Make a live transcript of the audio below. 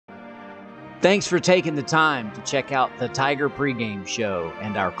Thanks for taking the time to check out the Tiger Pregame Show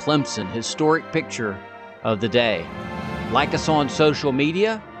and our Clemson historic picture of the day. Like us on social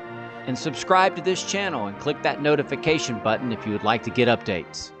media and subscribe to this channel and click that notification button if you would like to get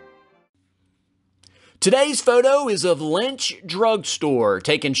updates. Today's photo is of Lynch Drug Store,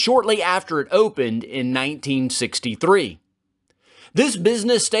 taken shortly after it opened in 1963. This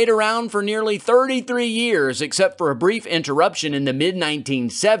business stayed around for nearly 33 years, except for a brief interruption in the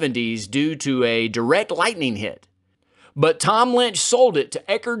mid-1970s due to a direct lightning hit. But Tom Lynch sold it to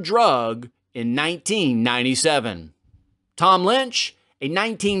Eckerd Drug in 1997. Tom Lynch, a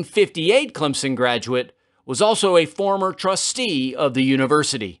 1958 Clemson graduate, was also a former trustee of the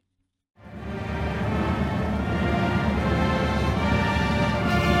university.